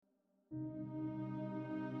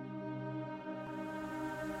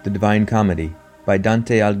The Divine Comedy by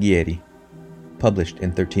Dante Alighieri, published in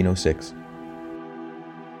 1306.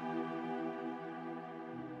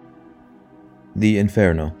 The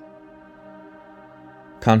Inferno.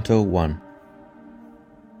 Canto I.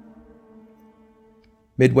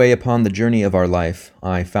 Midway upon the journey of our life,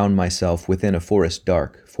 I found myself within a forest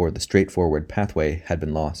dark, for the straightforward pathway had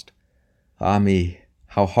been lost. Ah me,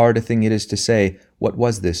 how hard a thing it is to say, what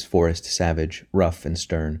was this forest savage, rough and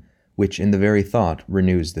stern, which in the very thought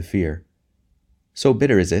renews the fear. So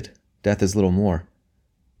bitter is it, death is little more.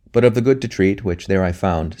 But of the good to treat, which there I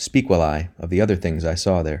found, speak will I of the other things I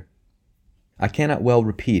saw there. I cannot well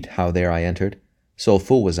repeat how there I entered, so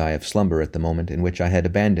full was I of slumber at the moment in which I had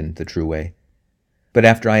abandoned the true way. But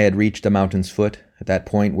after I had reached a mountain's foot, at that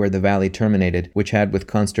point where the valley terminated, which had with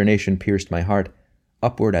consternation pierced my heart,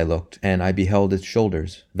 upward I looked, and I beheld its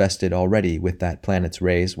shoulders, vested already with that planet's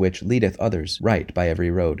rays which leadeth others right by every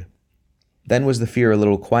road. Then was the fear a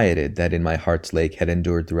little quieted that in my heart's lake had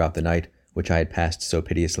endured throughout the night, which I had passed so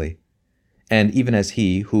piteously. And even as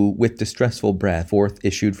he, who with distressful breath forth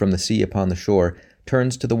issued from the sea upon the shore,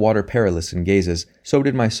 turns to the water perilous and gazes, so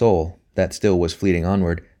did my soul, that still was fleeting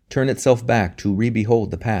onward, turn itself back to re-behold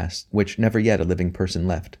the past, which never yet a living person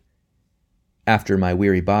left. After my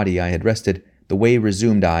weary body I had rested, the way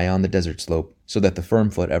resumed I on the desert slope, so that the firm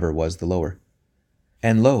foot ever was the lower.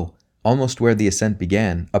 And lo, almost where the ascent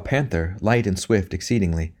began, a panther, light and swift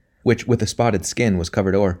exceedingly, which with a spotted skin was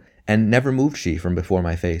covered o'er, and never moved she from before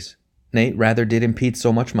my face. Nay, rather did impede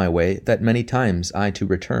so much my way, that many times I to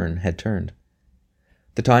return had turned.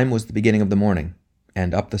 The time was the beginning of the morning,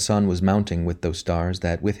 and up the sun was mounting with those stars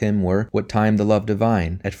that with him were what time the love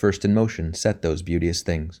divine at first in motion set those beauteous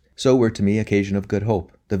things. So were to me occasion of good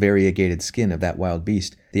hope, the variegated skin of that wild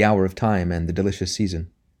beast, the hour of time and the delicious season.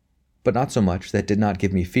 But not so much that did not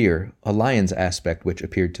give me fear, a lion's aspect which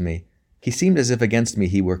appeared to me. He seemed as if against me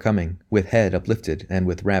he were coming, with head uplifted and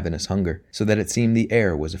with ravenous hunger, so that it seemed the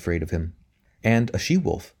air was afraid of him. And a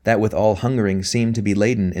she-wolf, that with all hungering seemed to be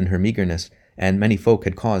laden in her meagreness, and many folk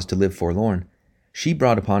had cause to live forlorn. She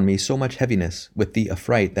brought upon me so much heaviness, with the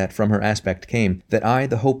affright that from her aspect came, that I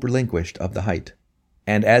the hope relinquished of the height.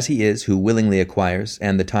 And as he is who willingly acquires,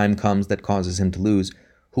 and the time comes that causes him to lose,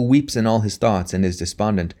 who weeps in all his thoughts and is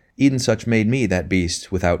despondent, even such made me that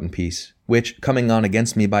beast without in peace, which, coming on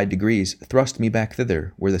against me by degrees, thrust me back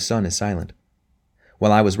thither, where the sun is silent.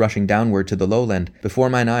 While I was rushing downward to the lowland, before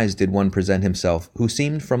mine eyes did one present himself, who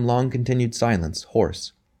seemed from long-continued silence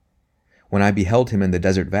hoarse. When I beheld him in the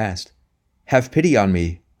desert vast, "Have pity on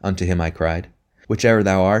me," unto him I cried, "whiche'er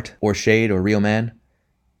thou art, or shade or real man."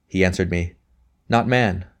 He answered me, "Not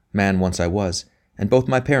man, man once I was, and both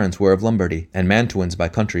my parents were of Lombardy, and Mantuans by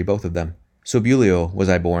country both of them. Subulio was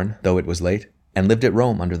I born, though it was late, and lived at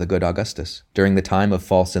Rome under the good Augustus, during the time of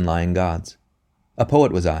false and lying gods. A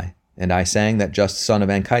poet was I, and I sang that just son of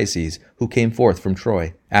Anchises, who came forth from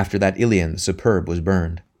Troy, after that Ilion superb was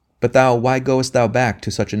burned. But thou, why goest thou back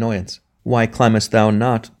to such annoyance? Why climbest thou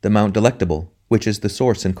not the Mount Delectable, which is the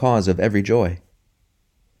source and cause of every joy?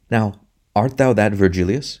 Now, art thou that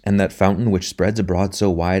Virgilius, and that fountain which spreads abroad so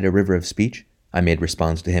wide a river of speech?" I made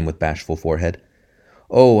response to him with bashful forehead.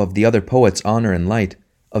 "Oh, of the other poets' honor and light,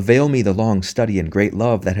 avail me the long study and great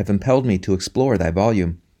love that have impelled me to explore thy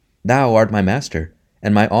volume. Thou art my master,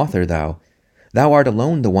 and my author thou. Thou art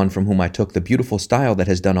alone the one from whom I took the beautiful style that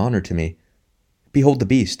has done honor to me. Behold the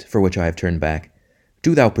beast, for which I have turned back.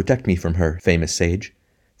 Do thou protect me from her, famous sage,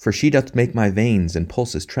 for she doth make my veins and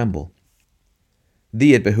pulses tremble."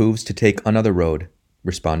 "Thee it behooves to take another road,"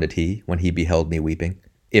 responded he, when he beheld me weeping,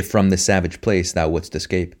 "if from this savage place thou wouldst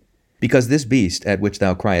escape. Because this beast, at which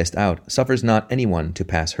thou criest out, suffers not any one to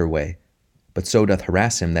pass her way, but so doth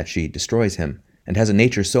harass him that she destroys him, and has a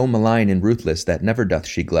nature so malign and ruthless that never doth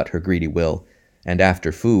she glut her greedy will, and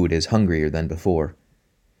after food is hungrier than before.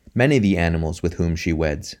 Many the animals with whom she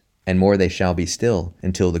weds, and more they shall be still,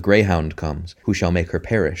 until the greyhound comes, who shall make her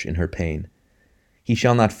perish in her pain. He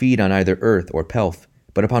shall not feed on either earth or pelf,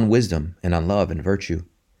 but upon wisdom and on love and virtue.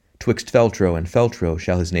 Twixt Feltro and Feltro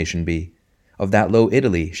shall his nation be. Of that low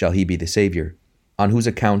Italy shall he be the saviour, on whose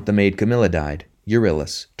account the maid Camilla died,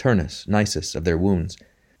 Euryalus, Turnus, Nisus, of their wounds.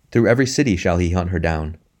 Through every city shall he hunt her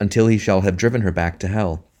down, until he shall have driven her back to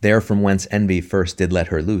hell, there from whence envy first did let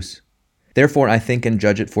her loose. Therefore I think and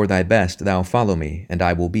judge it for thy best thou follow me, and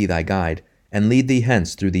I will be thy guide, and lead thee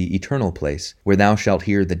hence through the eternal place, where thou shalt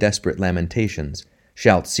hear the desperate lamentations,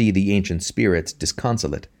 shalt see the ancient spirits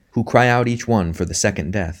disconsolate, who cry out each one for the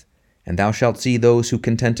second death, and thou shalt see those who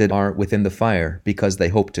contented are within the fire, because they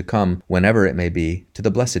hope to come, whenever it may be, to the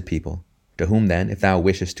blessed people. To whom then, if thou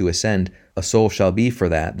wishest to ascend, a soul shall be for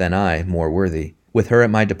that than I more worthy. With her at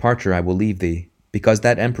my departure I will leave thee, because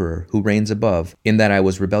that emperor, who reigns above, in that I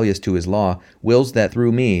was rebellious to his law, wills that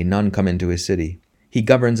through me none come into his city. He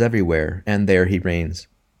governs everywhere, and there he reigns.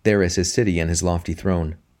 There is his city and his lofty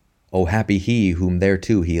throne. O happy he whom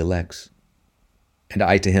thereto he elects. And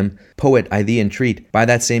I to him, Poet, I thee entreat, by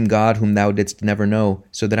that same God whom thou didst never know,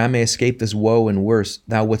 so that I may escape this woe and worse,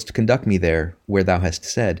 thou wouldst conduct me there, where thou hast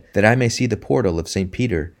said, that I may see the portal of St.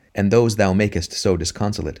 Peter, and those thou makest so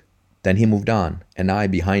disconsolate. Then he moved on, and I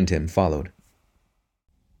behind him followed.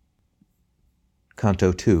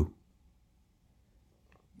 Canto II.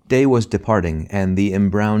 Day was departing, and the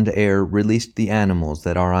embrowned air released the animals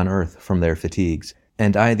that are on earth from their fatigues,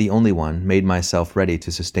 and I, the only one, made myself ready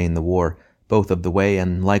to sustain the war, both of the way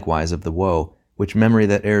and likewise of the woe, which memory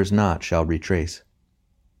that errs not shall retrace.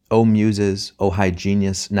 O Muses, O high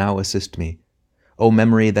genius, now assist me. O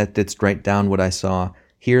memory that didst write down what I saw,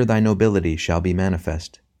 here thy nobility shall be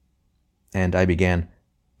manifest. And I began,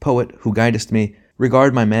 Poet, who guidest me,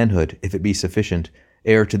 regard my manhood, if it be sufficient,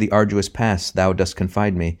 ere to the arduous pass thou dost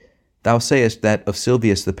confide me. Thou sayest that of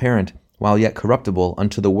Silvius the parent, while yet corruptible,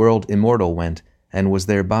 unto the world immortal went, and was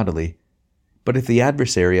there bodily. But if the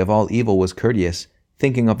adversary of all evil was courteous,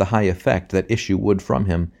 thinking of the high effect that issue would from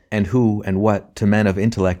him, and who and what to men of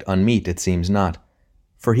intellect unmeet it seems not,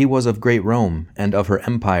 for he was of great Rome, and of her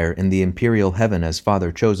empire in the imperial heaven as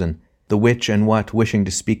father chosen, the which and what, wishing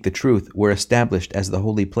to speak the truth, were established as the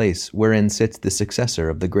holy place wherein sits the successor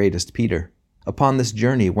of the greatest Peter. Upon this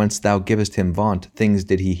journey whence thou givest him vaunt, things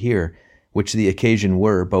did he hear, which the occasion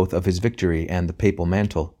were both of his victory and the papal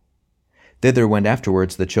mantle. Thither went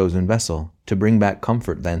afterwards the chosen vessel, to bring back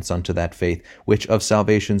comfort thence unto that faith, which of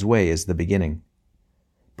salvation's way is the beginning.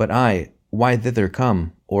 But I, why thither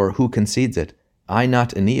come, or who concedes it? I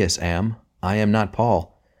not Aeneas am, I am not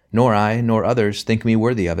Paul, nor I, nor others think me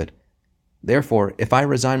worthy of it. Therefore, if I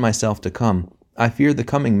resign myself to come, I fear the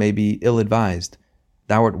coming may be ill-advised.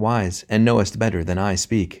 Thou art wise, and knowest better than I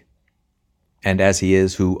speak. And as he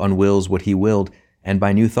is who unwills what he willed, and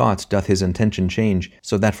by new thoughts doth his intention change,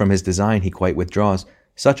 so that from his design he quite withdraws,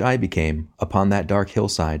 such I became upon that dark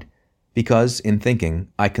hillside, because, in thinking,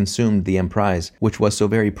 I consumed the emprise, which was so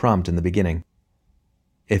very prompt in the beginning.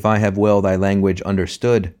 If I have well thy language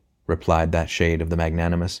understood, replied that shade of the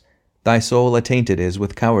magnanimous, thy soul attainted is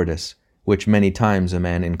with cowardice, which many times a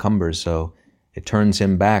man encumbers so, it turns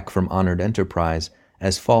him back from honored enterprise,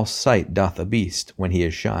 as false sight doth a beast when he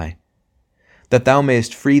is shy. That thou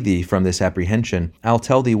mayst free thee from this apprehension, I'll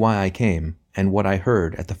tell thee why I came, and what I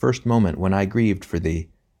heard at the first moment when I grieved for thee.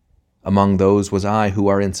 Among those was I who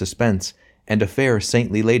are in suspense, and a fair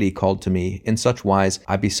saintly lady called to me, in such wise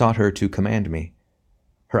I besought her to command me.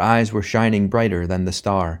 Her eyes were shining brighter than the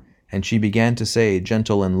star, and she began to say,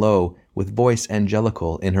 gentle and low, with voice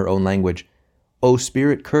angelical in her own language, O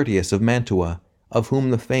spirit courteous of Mantua, of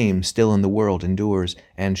whom the fame still in the world endures,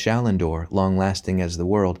 and shall endure, long-lasting as the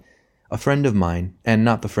world, a friend of mine, and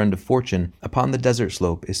not the friend of fortune, upon the desert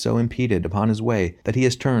slope is so impeded upon his way that he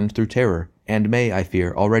has turned through terror, and may, I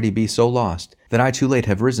fear, already be so lost, that I too late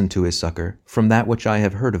have risen to his succor, from that which I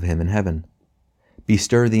have heard of him in heaven.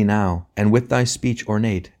 Bestir thee now, and with thy speech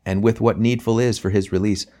ornate, and with what needful is for his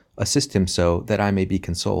release, assist him so that I may be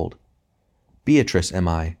consoled. Beatrice am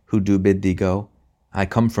I, who do bid thee go. I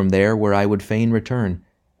come from there where I would fain return.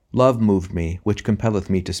 Love moved me, which compelleth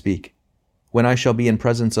me to speak. When I shall be in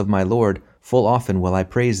presence of my Lord, full often will I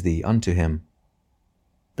praise thee unto him.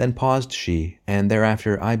 Then paused she, and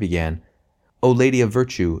thereafter I began, O Lady of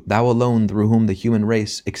Virtue, thou alone through whom the human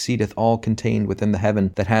race exceedeth all contained within the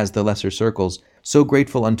heaven that has the lesser circles, so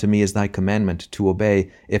grateful unto me is thy commandment to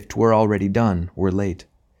obey, if 'twere already done, were late.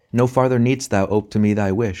 No farther needst thou ope to me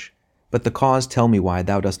thy wish, but the cause tell me why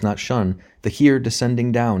thou dost not shun the here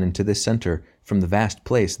descending down into this centre from the vast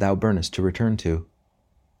place thou burnest to return to.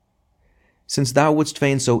 Since thou wouldst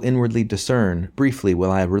fain so inwardly discern, briefly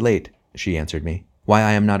will I relate, she answered me, why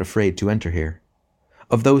I am not afraid to enter here.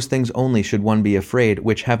 Of those things only should one be afraid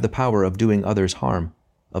which have the power of doing others harm.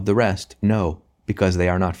 Of the rest, no, because they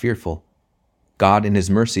are not fearful. God in his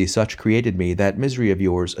mercy such created me that misery of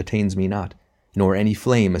yours attains me not, nor any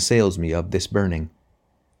flame assails me of this burning.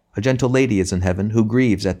 A gentle lady is in heaven who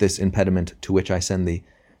grieves at this impediment to which I send thee,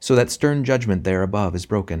 so that stern judgment there above is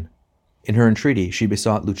broken. In her entreaty she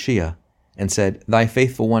besought Lucia, and said, Thy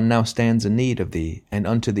faithful one now stands in need of thee, and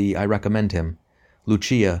unto thee I recommend him.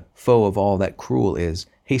 Lucia, foe of all that cruel is,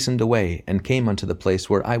 hastened away, and came unto the place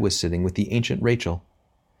where I was sitting with the ancient Rachel.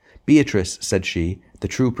 Beatrice, said she, the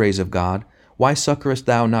true praise of God, why succourest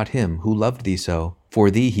thou not him who loved thee so? For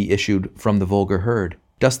thee he issued from the vulgar herd.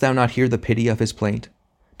 Dost thou not hear the pity of his plaint?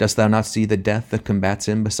 Dost thou not see the death that combats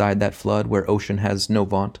him beside that flood where ocean has no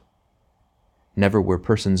vaunt? Never were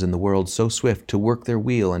persons in the world so swift to work their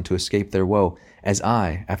weal and to escape their woe, as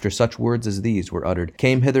I, after such words as these were uttered,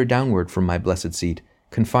 came hither downward from my blessed seat,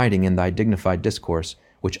 confiding in thy dignified discourse,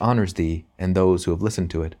 which honors thee and those who have listened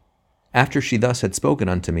to it. After she thus had spoken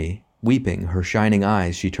unto me, weeping, her shining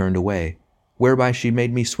eyes she turned away, whereby she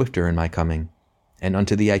made me swifter in my coming, and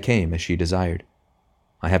unto thee I came as she desired.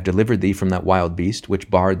 I have delivered thee from that wild beast, which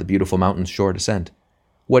barred the beautiful mountain's short ascent.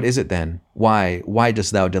 What is it then? Why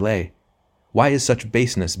dost thou delay? Why is such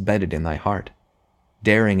baseness bedded in thy heart?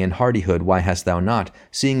 Daring and hardihood why hast thou not,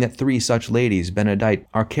 seeing that 3 such ladies Benedight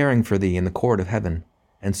are caring for thee in the court of heaven,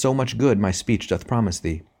 and so much good my speech doth promise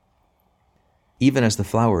thee? Even as the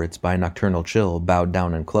flowerets by nocturnal chill, bowed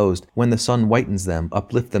down and closed, when the sun whitens them,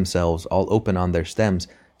 uplift themselves all open on their stems,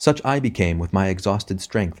 such I became with my exhausted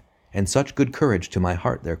strength, and such good courage to my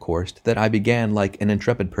heart there coursed, that I began like an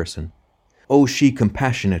intrepid person. O she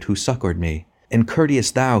compassionate who succoured me, and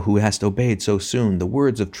courteous thou who hast obeyed so soon the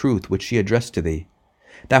words of truth which she addressed to thee.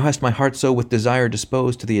 Thou hast my heart so with desire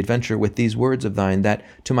disposed to the adventure with these words of thine that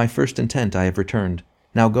to my first intent I have returned.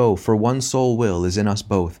 Now go, for one sole will is in us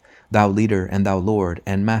both, thou leader and thou lord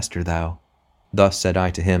and master thou. Thus said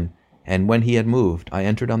I to him, and when he had moved, I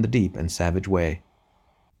entered on the deep and savage way.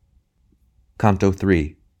 Canto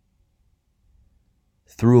III.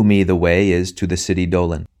 Through me the way is to the city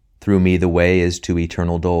Dolan. Through me the way is to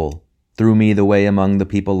eternal dole. Through me the way among the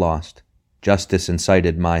people lost. Justice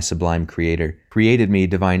incited my sublime Creator, created me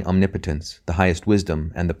divine omnipotence, the highest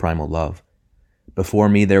wisdom, and the primal love. Before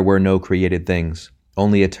me there were no created things,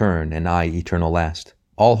 only etern, and I eternal last.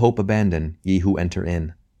 All hope abandon, ye who enter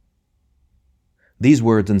in. These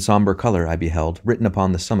words in sombre colour I beheld, written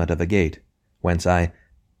upon the summit of a gate, whence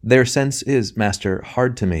their sense is, master,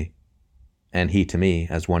 hard to me. And he to me,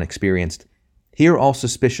 as one experienced, here all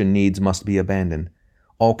suspicion needs must be abandoned.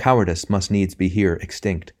 All cowardice must needs be here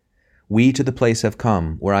extinct. We to the place have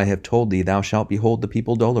come, where I have told thee thou shalt behold the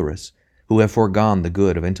people dolorous, who have foregone the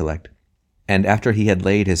good of intellect. And after he had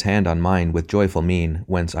laid his hand on mine with joyful mien,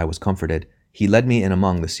 whence I was comforted, he led me in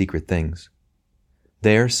among the secret things.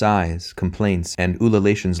 There sighs, complaints, and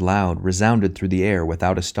ululations loud resounded through the air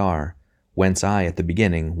without a star, whence I at the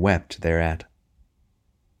beginning wept thereat.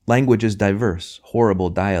 Languages diverse, horrible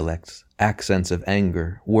dialects, accents of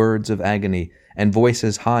anger, words of agony, and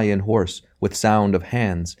voices high and hoarse, with sound of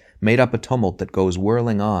hands, made up a tumult that goes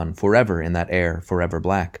whirling on forever in that air forever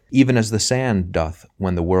black, even as the sand doth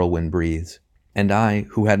when the whirlwind breathes. And I,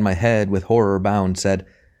 who had my head with horror bound, said,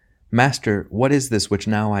 Master, what is this which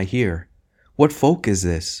now I hear? What folk is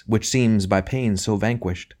this, which seems by pain so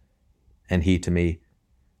vanquished? And he to me,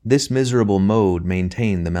 This miserable mode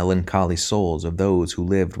maintained the melancholy souls of those who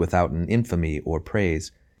lived without an infamy or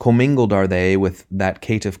praise. Commingled are they with that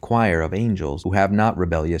caitiff choir of angels, who have not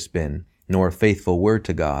rebellious been, nor faithful were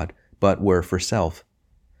to God, but were for self.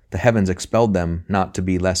 The heavens expelled them not to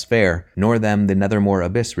be less fair, nor them the nethermore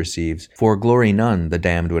abyss receives, for glory none the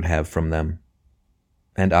damned would have from them.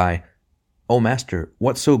 And I, O Master,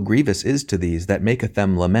 what so grievous is to these that maketh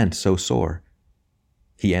them lament so sore?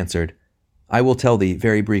 He answered, I will tell thee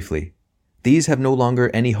very briefly. These have no longer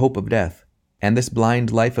any hope of death, and this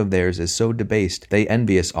blind life of theirs is so debased they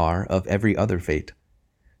envious are of every other fate.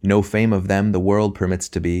 No fame of them the world permits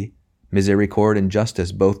to be. Misericord and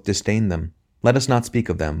justice both disdain them. Let us not speak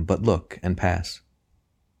of them, but look and pass.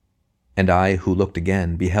 And I, who looked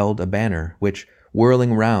again, beheld a banner, which,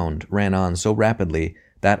 whirling round, ran on so rapidly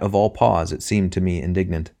that of all pause it seemed to me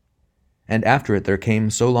indignant. And after it there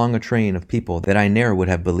came so long a train of people that I ne'er would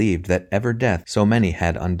have believed that ever death so many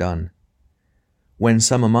had undone. When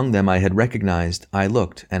some among them I had recognized, I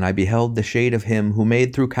looked, and I beheld the shade of him who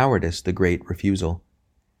made through cowardice the great refusal.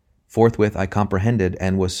 Forthwith I comprehended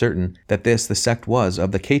and was certain that this the sect was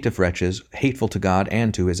of the caitiff wretches hateful to God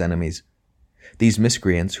and to his enemies. These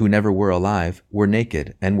miscreants, who never were alive, were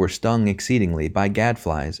naked, and were stung exceedingly by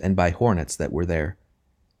gadflies and by hornets that were there.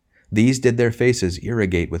 These did their faces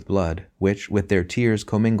irrigate with blood, which, with their tears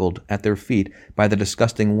commingled, at their feet by the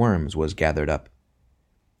disgusting worms was gathered up.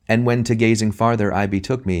 And when to gazing farther I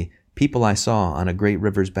betook me, people I saw on a great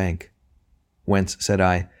river's bank. Whence, said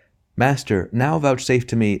I, Master, now vouchsafe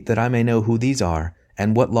to me that I may know who these are,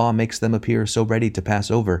 and what law makes them appear so ready to pass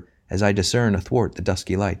over, as I discern athwart the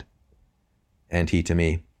dusky light. And he to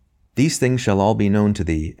me, These things shall all be known to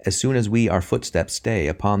thee, as soon as we our footsteps stay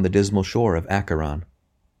upon the dismal shore of Acheron.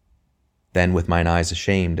 Then with mine eyes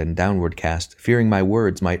ashamed and downward cast, fearing my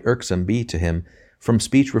words might irksome be to him, from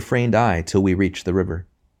speech refrained I till we reached the river.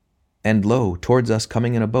 And lo, towards us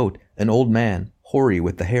coming in a boat, an old man, hoary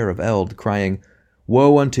with the hair of eld, crying,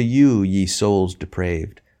 Woe unto you, ye souls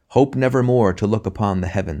depraved! Hope never more to look upon the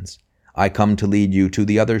heavens. I come to lead you to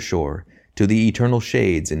the other shore. to the eternal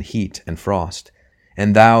shades in heat and frost.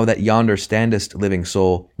 And thou that yonder standest, living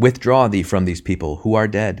soul, withdraw thee from these people who are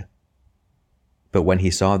dead. But when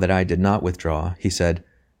he saw that I did not withdraw, he said,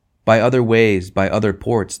 By other ways, by other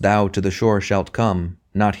ports, thou to the shore shalt come,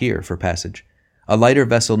 not here for passage. A lighter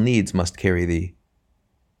vessel needs must carry thee.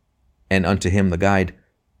 And unto him the guide,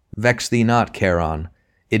 Vex thee not, Charon.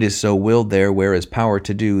 It is so willed there where is power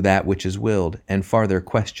to do that which is willed, and farther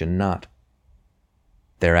question not.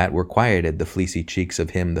 Thereat were quieted the fleecy cheeks of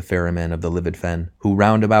him the ferryman of the livid fen, who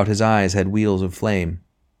round about his eyes had wheels of flame.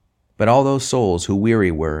 But all those souls who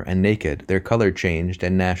weary were and naked, their color changed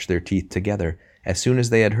and gnashed their teeth together, as soon as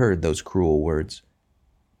they had heard those cruel words.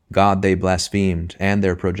 God they blasphemed, and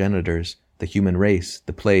their progenitors, the human race,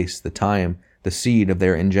 the place, the time, the seed of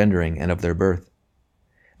their engendering and of their birth.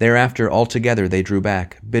 Thereafter altogether they drew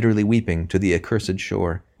back, bitterly weeping, to the accursed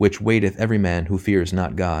shore, which waiteth every man who fears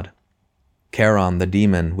not God. Charon the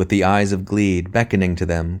demon, with the eyes of gleed, beckoning to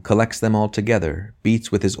them, collects them all together,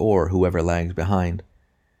 beats with his oar whoever lags behind.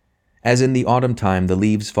 As in the autumn time the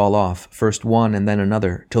leaves fall off, first one and then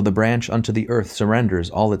another, till the branch unto the earth surrenders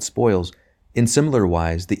all its spoils, in similar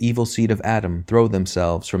wise the evil seed of Adam throw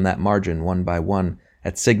themselves from that margin one by one,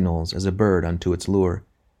 at signals as a bird unto its lure.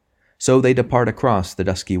 So they depart across the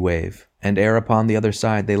dusky wave, and ere upon the other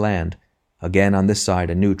side they land, again on this side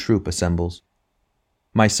a new troop assembles.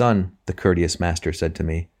 My son, the courteous master said to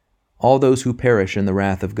me, all those who perish in the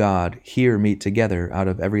wrath of God here meet together out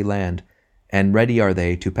of every land, and ready are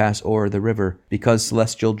they to pass o'er the river, because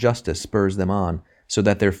celestial justice spurs them on, so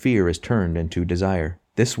that their fear is turned into desire.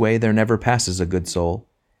 This way there never passes a good soul,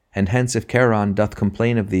 and hence if Charon doth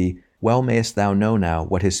complain of thee, well mayest thou know now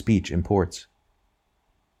what his speech imports.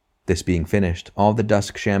 This being finished, all the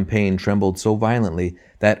dusk champagne trembled so violently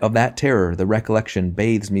that of that terror the recollection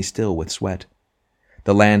bathes me still with sweat.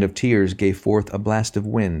 The land of tears gave forth a blast of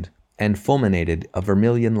wind, and fulminated a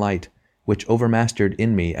vermilion light, which overmastered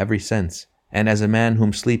in me every sense, and as a man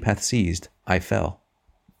whom sleep hath seized, I fell.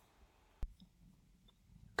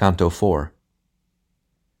 Canto IV.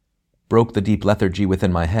 Broke the deep lethargy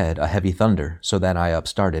within my head a heavy thunder, so that I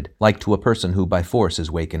upstarted, like to a person who by force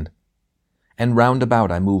is wakened. And round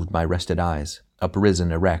about I moved my rested eyes,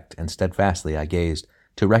 uprisen erect, and steadfastly I gazed,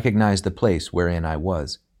 to recognize the place wherein I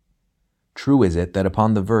was. True is it that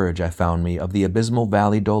upon the verge I found me of the abysmal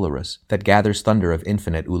valley dolorous, that gathers thunder of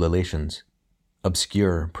infinite ululations.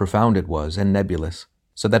 Obscure, profound it was, and nebulous,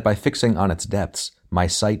 so that by fixing on its depths, my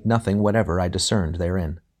sight nothing whatever I discerned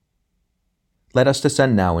therein. Let us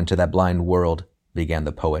descend now into that blind world, began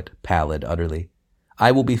the poet, pallid utterly.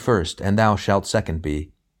 I will be first, and thou shalt second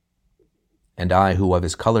be. And I, who of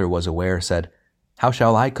his color was aware, said, How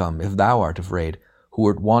shall I come, if thou art afraid, who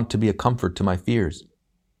art wont to be a comfort to my fears?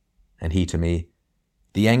 And he to me,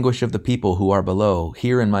 The anguish of the people who are below,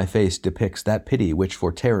 here in my face depicts that pity which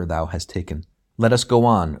for terror thou hast taken. Let us go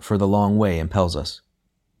on, for the long way impels us.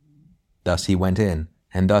 Thus he went in,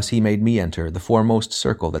 and thus he made me enter the foremost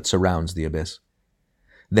circle that surrounds the abyss.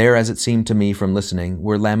 There, as it seemed to me from listening,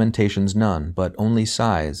 were lamentations none, but only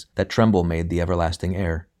sighs that tremble made the everlasting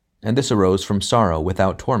air. And this arose from sorrow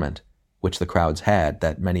without torment, which the crowds had,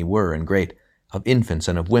 that many were and great, of infants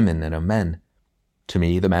and of women and of men. To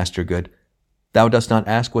me, the master good, Thou dost not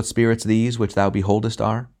ask what spirits these which thou beholdest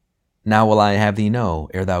are? Now will I have thee know,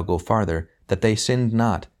 ere thou go farther, that they sinned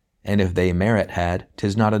not, and if they merit had,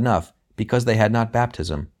 'tis not enough, because they had not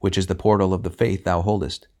baptism, which is the portal of the faith thou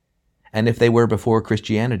holdest. And if they were before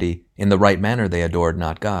Christianity, in the right manner they adored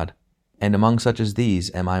not God. And among such as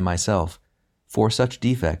these am I myself. For such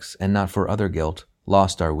defects, and not for other guilt,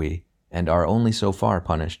 lost are we, and are only so far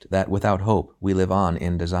punished, that without hope we live on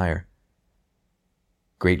in desire.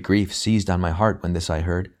 Great grief seized on my heart when this I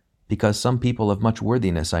heard, because some people of much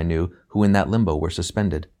worthiness I knew, who in that limbo were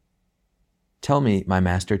suspended. Tell me, my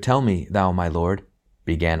master, tell me, thou my lord,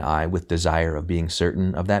 began I with desire of being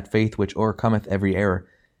certain of that faith which o'ercometh every error,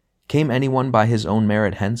 came any one by his own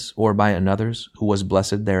merit hence, or by another's, who was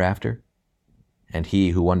blessed thereafter? And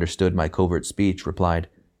he who understood my covert speech replied,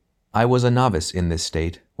 I was a novice in this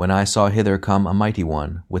state, when I saw hither come a mighty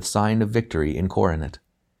one, with sign of victory incoronet.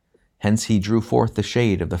 Hence he drew forth the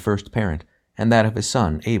shade of the first parent, and that of his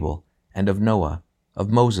son Abel, and of Noah, of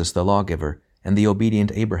Moses the lawgiver, and the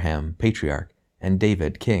obedient Abraham, patriarch, and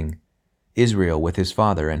David, king, Israel with his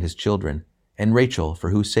father and his children, and Rachel, for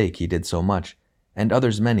whose sake he did so much, and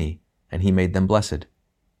others many, and he made them blessed.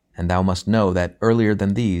 And thou must know that earlier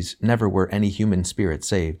than these never were any human spirit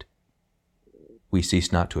saved. We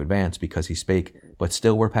ceased not to advance because he spake, but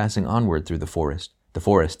still were passing onward through the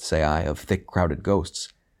forest, say I, of thick crowded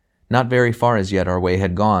ghosts. Not very far as yet our way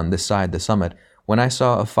had gone this side the summit, when I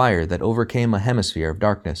saw a fire that overcame a hemisphere of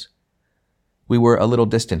darkness. We were a little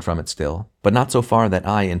distant from it still, but not so far that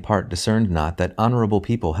I in part discerned not that honorable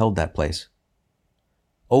people held that place.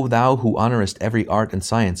 O thou who honourest every art and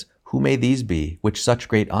science, who may these be, which such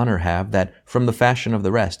great honour have, that from the fashion of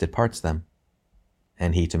the rest it parts them?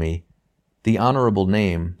 And he to me, The honourable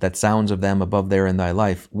name that sounds of them above there in thy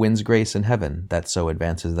life wins grace in heaven that so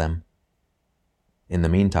advances them. In the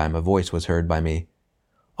meantime a voice was heard by me,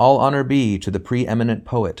 All honour be to the preeminent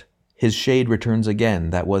poet, his shade returns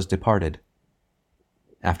again that was departed.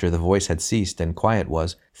 After the voice had ceased and quiet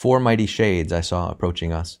was, 4 mighty shades I saw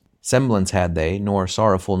approaching us. Semblance had they, nor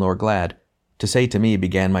sorrowful nor glad. To say to me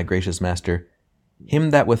began my gracious master,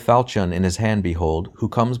 Him that with falchion in his hand behold, who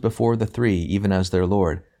comes before the 3 even as their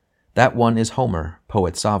lord, that one is Homer,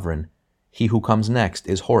 poet sovereign. He who comes next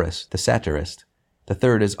is Horace, the satirist. The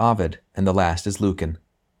 3rd is Ovid, and the last is Lucan.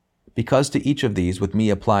 Because to each of these with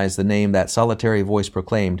me applies the name that solitary voice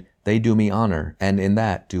proclaimed, they do me honour, and in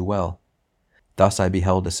that do well. Thus I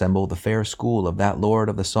beheld assemble the fair school of that lord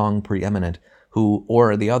of the song preeminent, who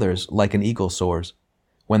o'er the others like an eagle soars.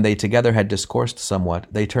 When they together had discoursed somewhat,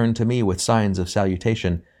 they turned to me with signs of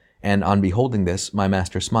salutation, and on beholding this my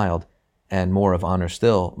master smiled, and more of honour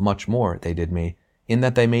still, much more they did me, in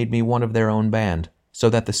that they made me one of their own band, so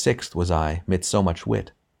that the 6th was I, mid so much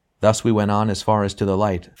wit. Thus we went on as far as to the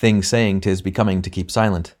light, things saying 'tis becoming to keep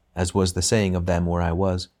silent, as was the saying of them where I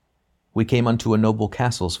was. We came unto a noble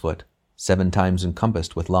castle's foot, 7 times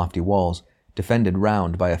encompassed with lofty walls, defended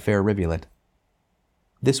round by a fair rivulet.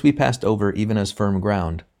 This we passed over even as firm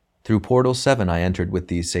ground. Through portals 7 I entered with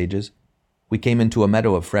these sages. We came into a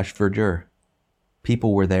meadow of fresh verdure.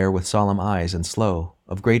 People were there with solemn eyes and slow,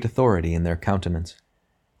 of great authority in their countenance.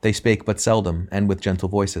 They spake but seldom, and with gentle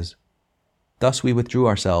voices. Thus we withdrew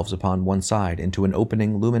ourselves upon one side into an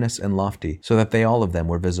opening luminous and lofty, so that they all of them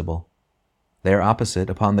were visible. There opposite,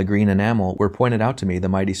 upon the green enamel, were pointed out to me the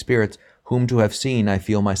mighty spirits, whom to have seen I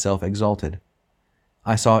feel myself exalted.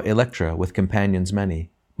 I saw Electra with companions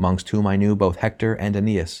many, mongst whom I knew both Hector and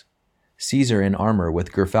Aeneas, Caesar in armour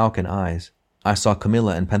with gerfalcon eyes. I saw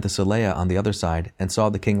Camilla and Penthesilea on the other side, and saw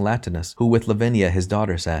the king Latinus, who with Lavinia his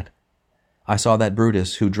daughter sat. I saw that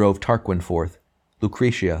Brutus who drove Tarquin forth,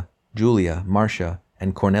 Lucretia, Julia, Marcia,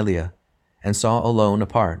 and Cornelia, and saw alone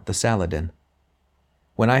apart the Saladin.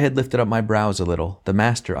 When I had lifted up my brows a little, the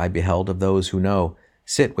master I beheld of those who know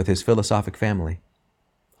sit with his philosophic family.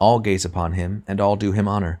 All gaze upon him, and all do him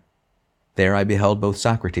honour. There I beheld both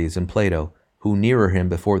Socrates and Plato, who nearer him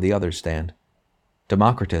before the others stand.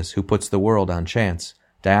 Democritus, who puts the world on chance,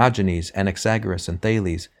 Diogenes, Anaxagoras, and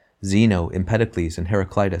Thales, Zeno, Empedocles, and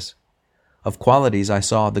Heraclitus. Of qualities I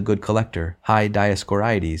saw the good collector, high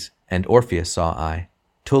Dioscorides, and Orpheus saw I,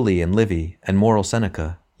 Tully and Livy, and moral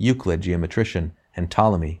Seneca, Euclid, geometrician, and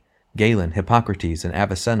Ptolemy, Galen, Hippocrates, and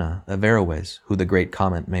Avicenna, Averroes, who the great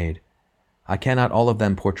comment made. I cannot all of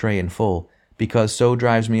them portray in full, because so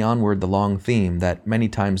drives me onward the long theme that many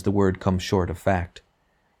times the word comes short of fact.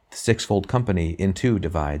 The 6-fold company in 2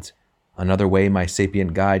 divides. Another way my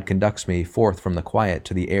sapient guide conducts me forth from the quiet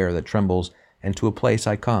to the air that trembles, and to a place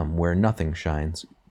I come where nothing shines.